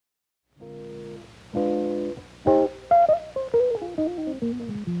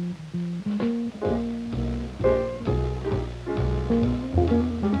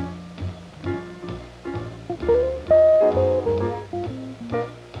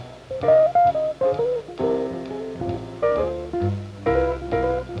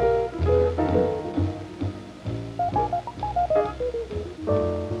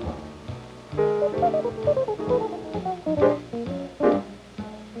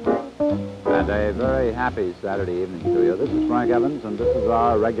And a very happy Saturday evening to you. This is Frank Evans, and this is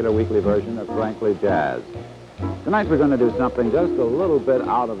our regular weekly version of Frankly Jazz. Tonight we're going to do something just a little bit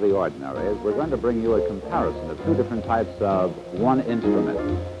out of the ordinary, as we're going to bring you a comparison of two different types of one instrument.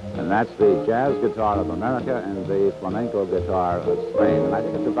 And that's the jazz guitar of America and the flamenco guitar of Spain. And I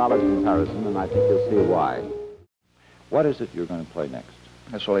think it's a valid comparison, and I think you'll see why. What is it you're going to play next?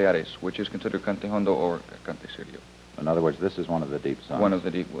 Soleares, which is considered cante hondo or cante serio. In other words, this is one of the deep songs. One of the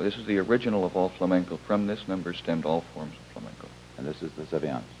deep. Well, this is the original of all flamenco. From this number stemmed all forms of flamenco. And this is the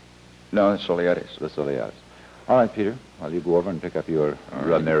Sevillans. No, it's Soleares. The Soleares. All right, Peter, while you go over and pick up your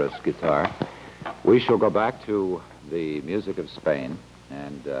Ramirez guitar, we shall go back to the music of Spain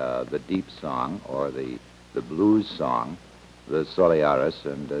and the deep song, or the blues song, the Soleares.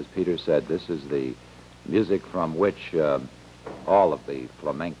 And as Peter said, this is the music from which all of the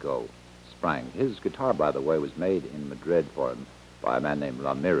flamenco sprang. His guitar, by the way, was made in Madrid for him by a man named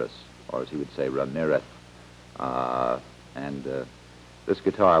Ramirez, or as he would say, Ramirez. This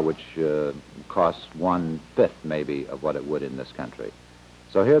guitar, which costs 1/5 maybe of what it would in this country.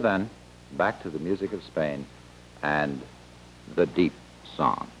 So here then, back to the music of Spain and the deep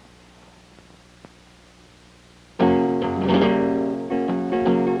song.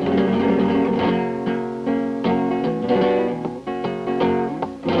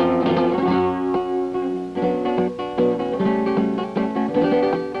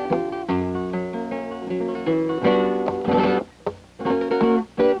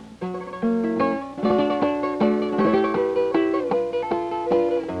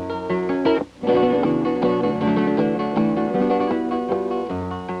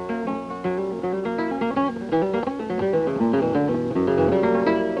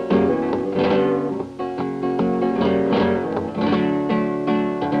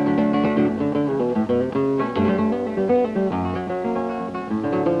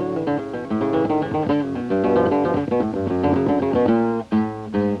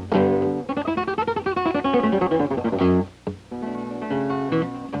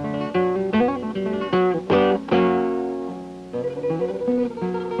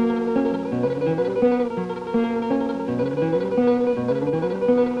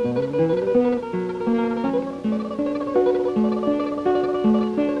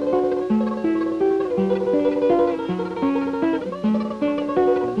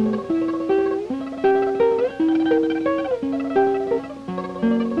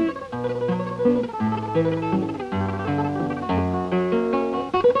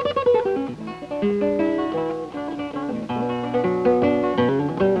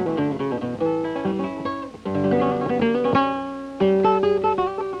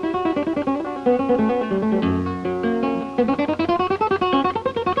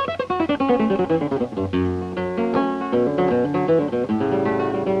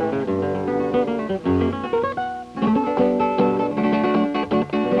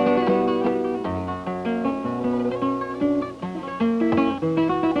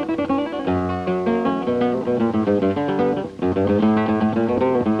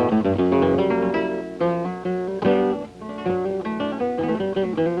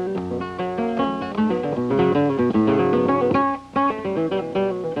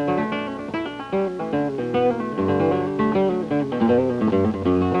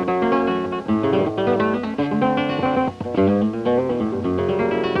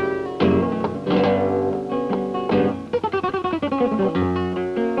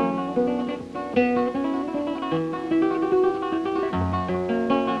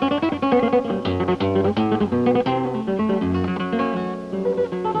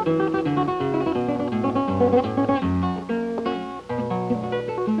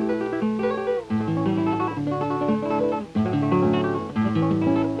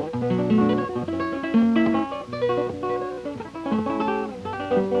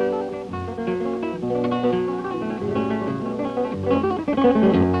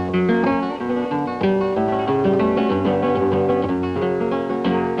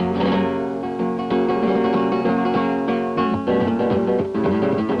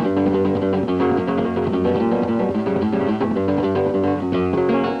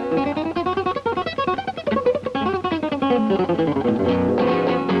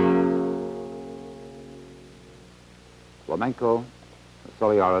 Flamenco,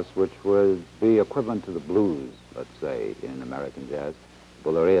 Soleares, which would be equivalent to the blues, let's say, in American jazz.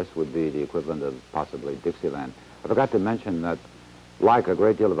 Bulerías would be the equivalent of possibly Dixieland. I forgot to mention that, like a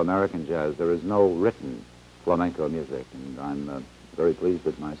great deal of American jazz, there is no written flamenco music, and I'm very pleased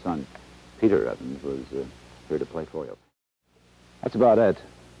that my son, Peter Evans, was here to play for you. That's about it.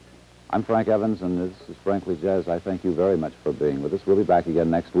 I'm Frank Evans, and this is Frankly Jazz. I thank you very much for being with us. We'll be back again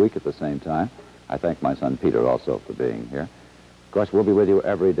next week at the same time. I thank my son Peter also for being here. Of course, we'll be with you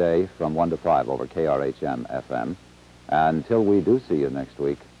every day from 1 to 5 over KRHM FM. Until we do see you next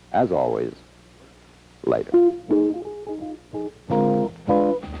week, as always, later.